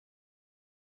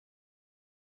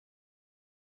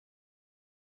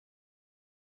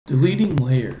Deleting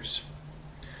layers.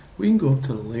 We can go up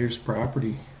to the Layers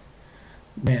Property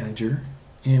Manager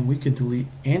and we can delete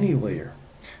any layer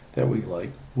that we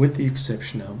like, with the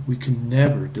exception of we can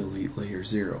never delete layer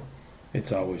 0.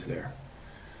 It's always there.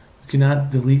 We cannot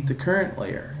delete the current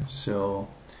layer. So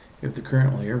if the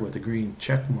current layer with the green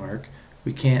check mark,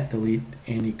 we can't delete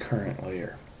any current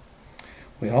layer.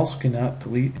 We also cannot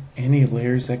delete any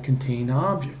layers that contain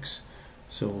objects.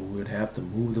 So we would have to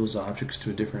move those objects to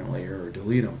a different layer or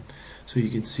delete them. So you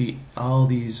can see all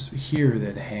these here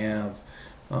that have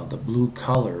the blue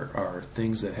color are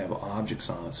things that have objects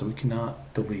on it. So we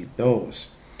cannot delete those.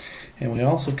 And we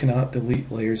also cannot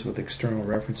delete layers with external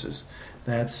references.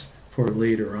 That's for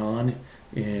later on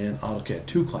in AutoCAD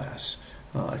 2 class,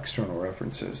 external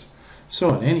references.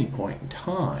 So at any point in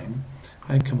time,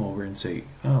 I come over and say,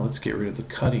 let's get rid of the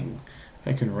cutting.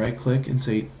 I can right click and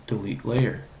say delete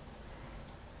layer.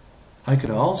 I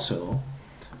could also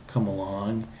come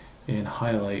along and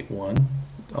highlight one.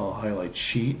 I'll highlight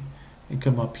sheet and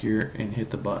come up here and hit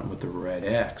the button with the red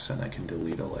X and I can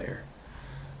delete a layer.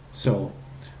 So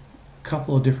a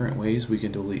couple of different ways we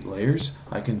can delete layers.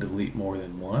 I can delete more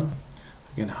than one.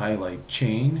 I can highlight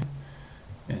chain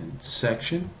and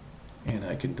section and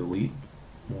I can delete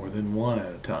more than one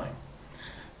at a time.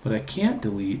 But I can't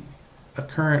delete a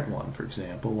current one. For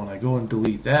example, when I go and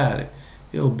delete that,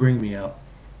 it'll bring me up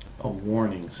a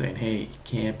warning saying, hey, it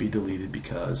can't be deleted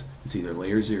because it's either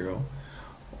layer 0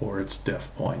 or it's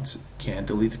def points. Can't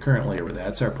delete the current layer, but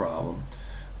that's our problem.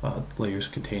 Layers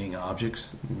containing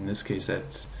objects, in this case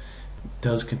that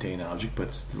does contain object, but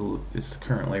it's the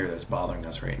current layer that's bothering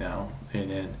us right now. And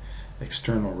then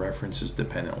external references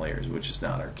dependent layers, which is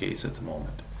not our case at the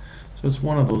moment. So it's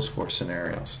one of those 4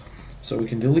 scenarios. So we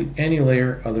can delete any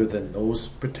layer other than those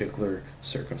particular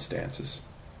circumstances.